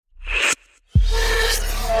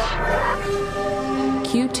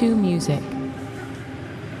Q2 Music.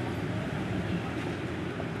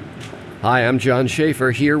 Hi, I'm John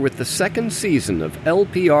Schaefer here with the second season of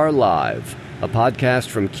LPR Live, a podcast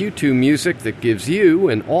from Q2 Music that gives you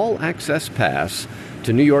an all-access pass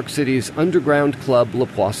to New York City's underground club Le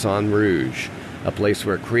Poisson Rouge, a place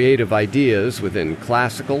where creative ideas within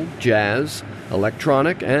classical, jazz,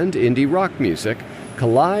 electronic, and indie rock music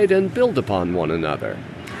collide and build upon one another.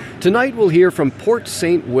 Tonight we'll hear from Port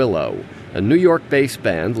St. Willow, a New York-based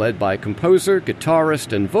band led by composer,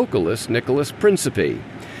 guitarist, and vocalist Nicholas Principe.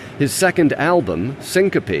 His second album,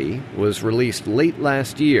 Syncope, was released late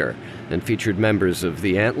last year and featured members of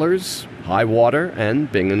The Antlers, High Water, and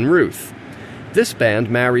Bing & Ruth. This band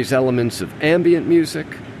marries elements of ambient music,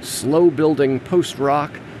 slow-building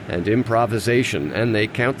post-rock, and improvisation, and they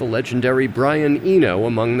count the legendary Brian Eno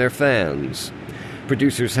among their fans.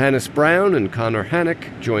 Producers Hannes Brown and Connor Hannock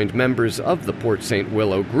joined members of the Port St.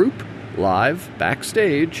 Willow group live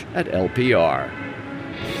backstage at LPR.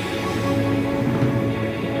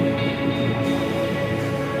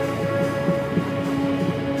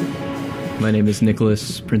 My name is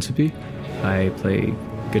Nicholas Principe. I play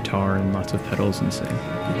guitar and lots of pedals and sing.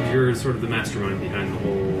 You're sort of the mastermind behind the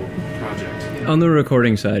whole project. On the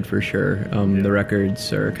recording side, for sure. The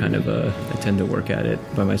records are kind of I tend to work at it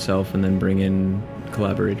by myself and then bring in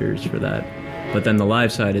collaborators for that. But then the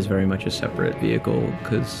live side is very much a separate vehicle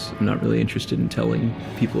because I'm not really interested in telling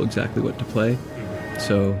people exactly what to play.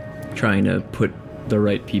 So trying to put the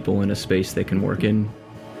right people in a space they can work in.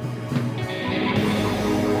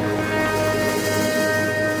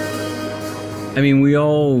 I mean, we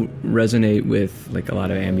all resonate with like a lot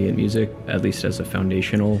of ambient music, at least as a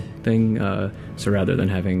foundational thing. So rather than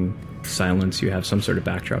having silence, you have some sort of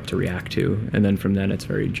backdrop to react to. And then from then, it's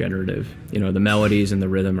very generative. You know, the melodies and the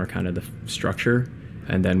rhythm are kind of the structure.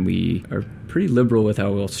 And then we are pretty liberal with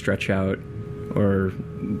how we'll stretch out or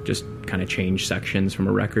just kind of change sections from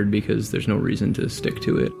a record because there's no reason to stick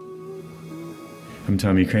to it. I'm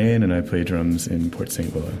Tommy Crane, and I play drums in Port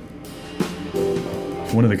St. Willow.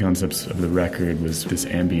 One of the concepts of the record was this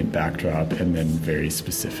ambient backdrop and then very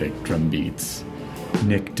specific drum beats.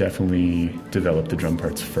 Nick definitely developed the drum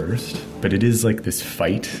parts first, but it is like this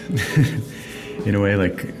fight in a way.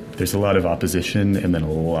 Like there's a lot of opposition and then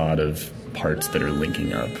a lot of parts that are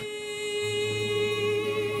linking up.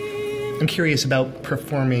 I'm curious about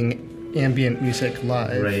performing ambient music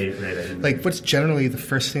live. Right. Like, what's generally the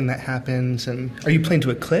first thing that happens? And are you playing to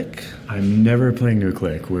a click? I'm never playing to a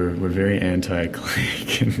click. We're very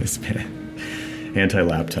anti-click in this band.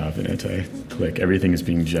 Anti-laptop and anti-click. Everything is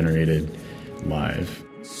being generated live.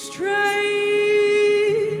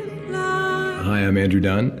 Hi, I'm Andrew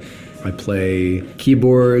Dunn. I play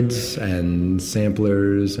keyboards and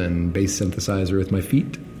samplers and bass synthesizer with my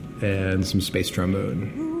feet and some space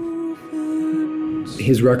trombone.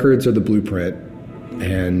 His records are the blueprint,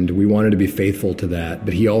 and we wanted to be faithful to that,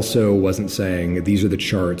 but he also wasn't saying, these are the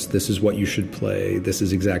charts, this is what you should play, this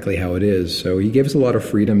is exactly how it is. So he gave us a lot of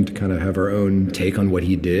freedom to kind of have our own take on what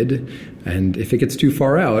he did, and if it gets too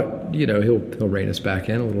far out, you know, he'll rein us back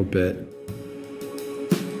in a little bit.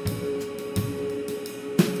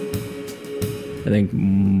 I think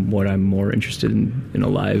what I'm more interested in a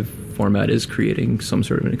live format is creating some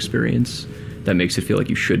sort of an experience that makes it feel like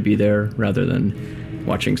you should be there rather than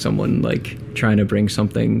watching someone like trying to bring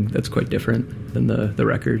something that's quite different than the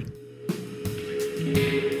record.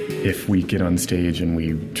 If we get on stage and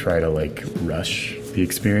we try to like rush the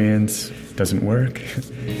experience, it doesn't work.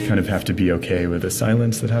 You kind of have to be okay with the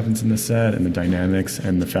silence that happens in the set and the dynamics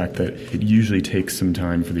and the fact that it usually takes some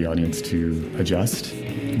time for the audience to adjust.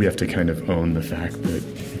 We have to kind of own the fact that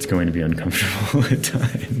it's going to be uncomfortable at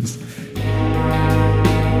times.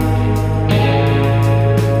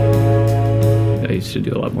 I used to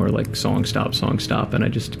do a lot more like song stop, and I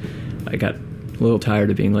got a little tired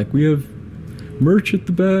of being like, we have merch at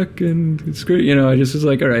the back and it's great. You know, I just was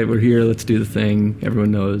like, all right, we're here, let's do the thing.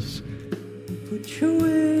 Everyone knows.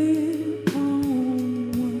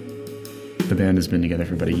 The band has been together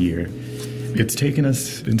for about a year. It's taken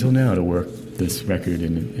us until now to work this record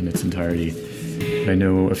in its entirety. I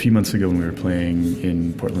know a few months ago when we were playing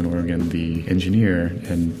in Portland, Oregon, the engineer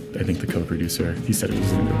and I think the co-producer, he said it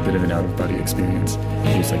was a bit of an out-of-body experience.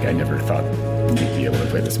 He was like, I never thought we'd be able to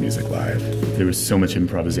play this music live. There was so much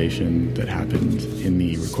improvisation that happened in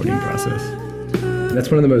the recording process. That's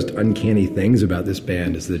one of the most uncanny things about this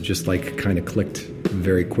band is that it just like kind of clicked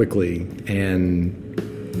very quickly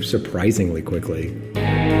and surprisingly quickly.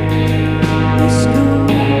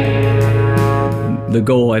 The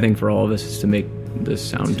goal, I think, for all of us is to make the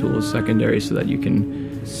sound tools secondary so that you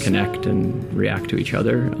can connect and react to each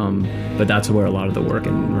other. But that's where a lot of the work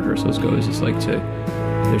in rehearsals goes. It's like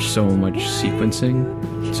there's so much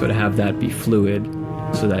sequencing, so to have that be fluid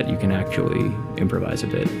so that you can actually improvise a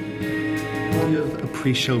bit. Do you have a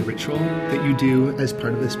pre-show ritual that you do as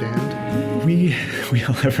part of this band? We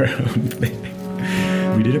all have our own thing.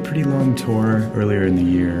 We did a pretty long tour earlier in the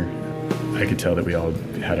year. I could tell that we all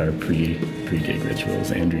had our pre-gig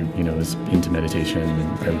rituals. Andrew, is into meditation,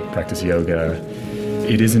 and I practice yoga.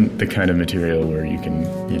 It isn't the kind of material where you can,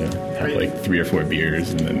 have like 3 or 4 beers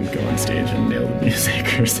and then go on stage and nail the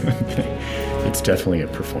music or something. It's definitely a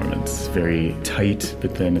performance. Very tight,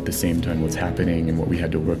 but then at the same time what's happening and what we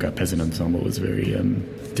had to work up as an ensemble was very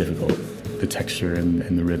difficult. The texture and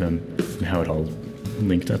the rhythm and how it all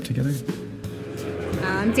linked up together.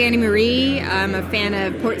 I'm Danny Marie. I'm a fan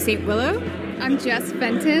of Port St. Willow. I'm Jess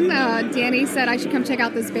Fenton. Danny said I should come check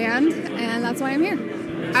out this band, and that's why I'm here.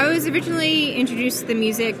 I was originally introduced to the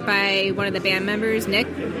music by one of the band members, Nick,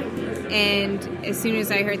 and as soon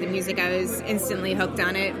as I heard the music, I was instantly hooked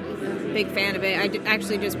on it. Big fan of it. I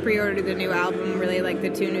actually just pre-ordered the new album, really like the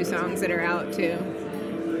 2 new songs that are out, too.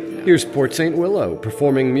 Here's Port St. Willow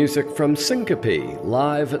performing music from Syncope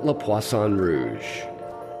live at La Poisson Rouge.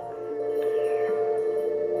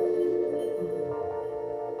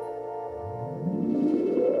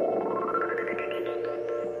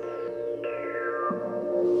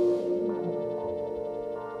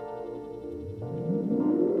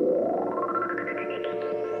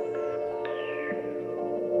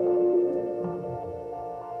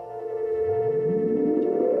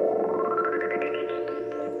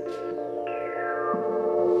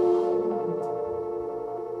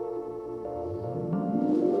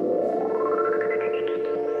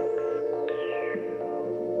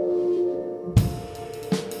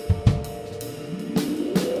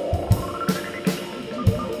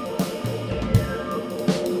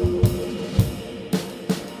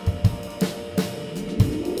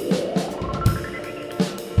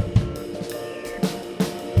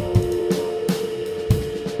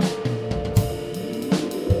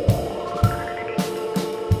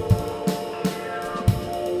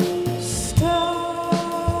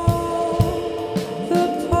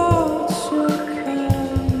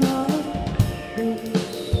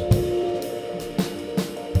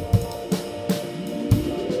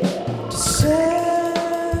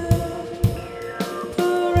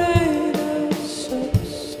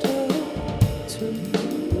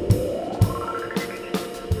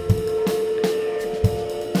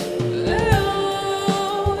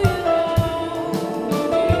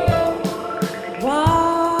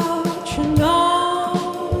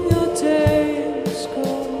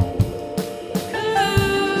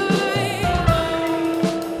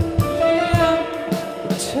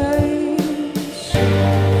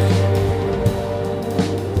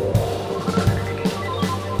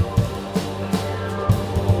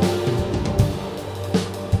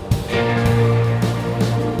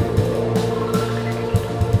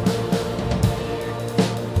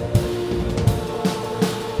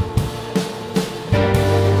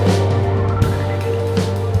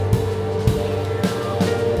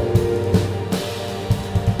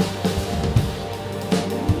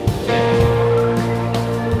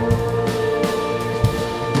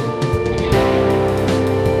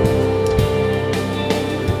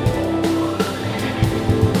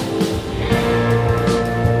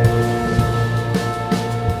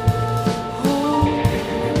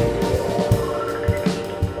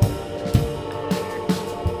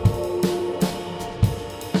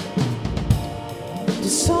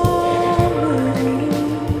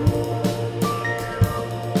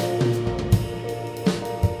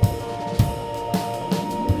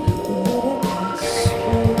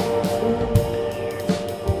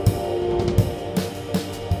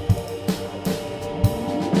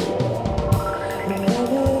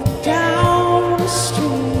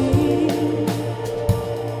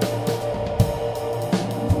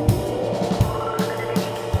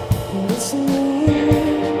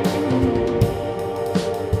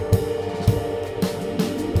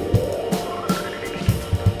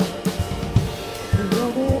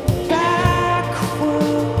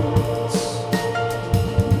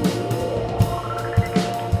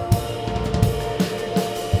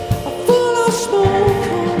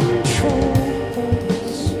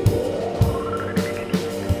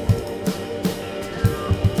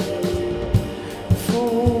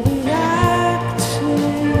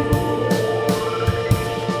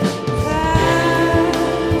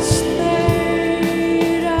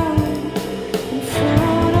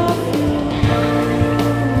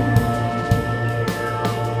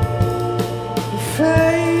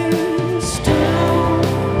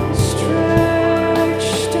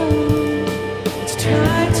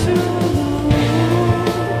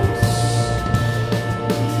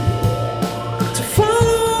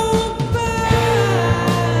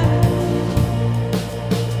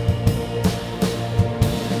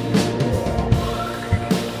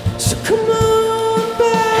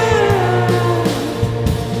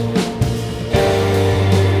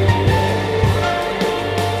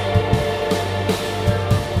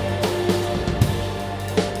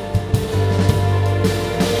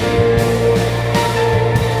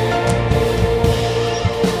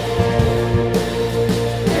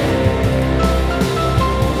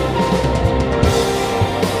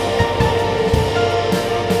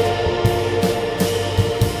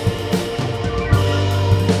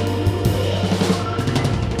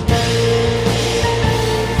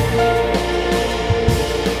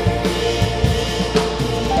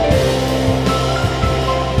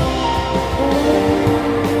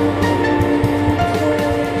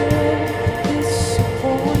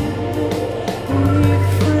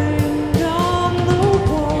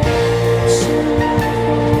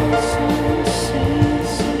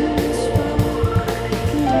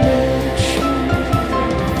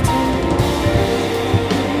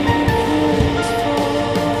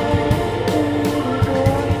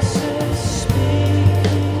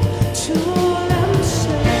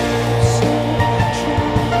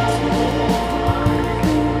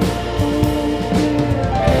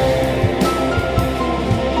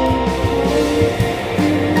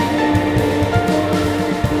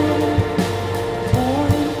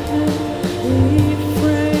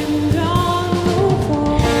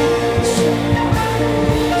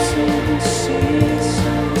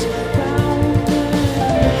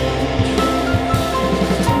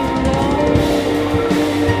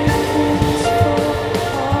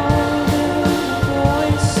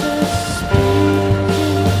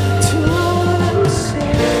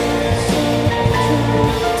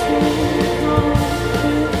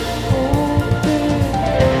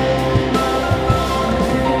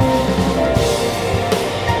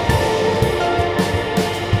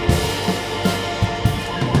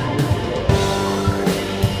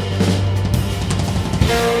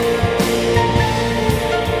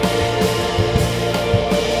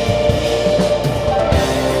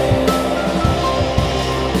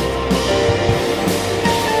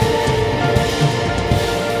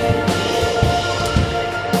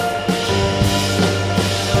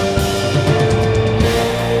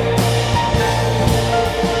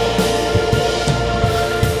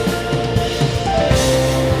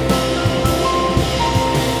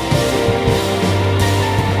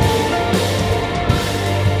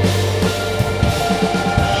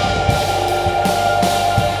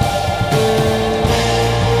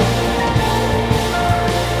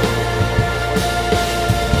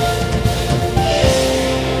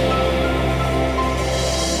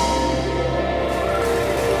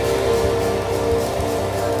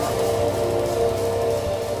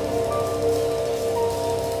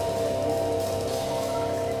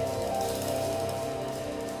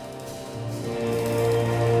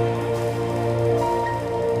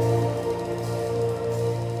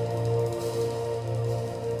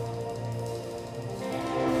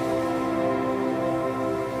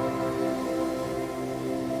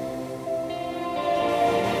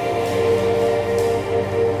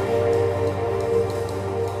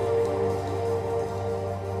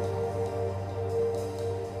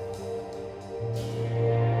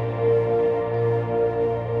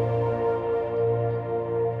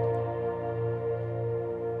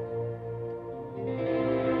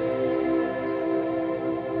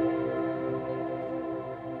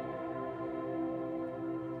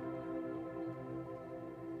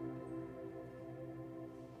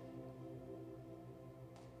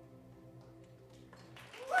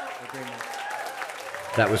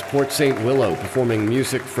 That was Port St. Willow performing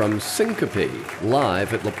music from Syncope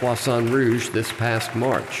live at Le Poisson Rouge this past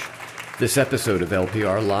March. This episode of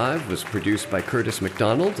LPR Live was produced by Curtis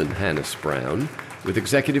McDonald and Hannes Brown, with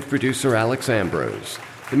executive producer Alex Ambrose.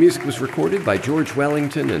 The music was recorded by George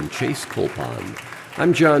Wellington and Chase Colpon.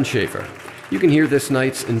 I'm John Schaefer. You can hear this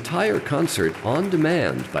night's entire concert on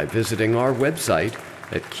demand by visiting our website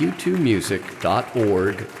at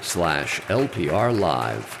q2music.org/LPR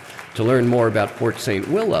Live. To learn more about Port St.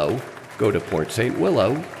 Willow, go to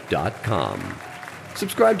portstwillow.com.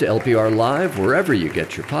 Subscribe to LPR Live wherever you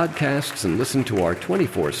get your podcasts and listen to our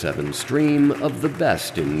 24/7 stream of the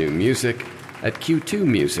best in new music at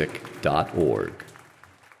q2music.org.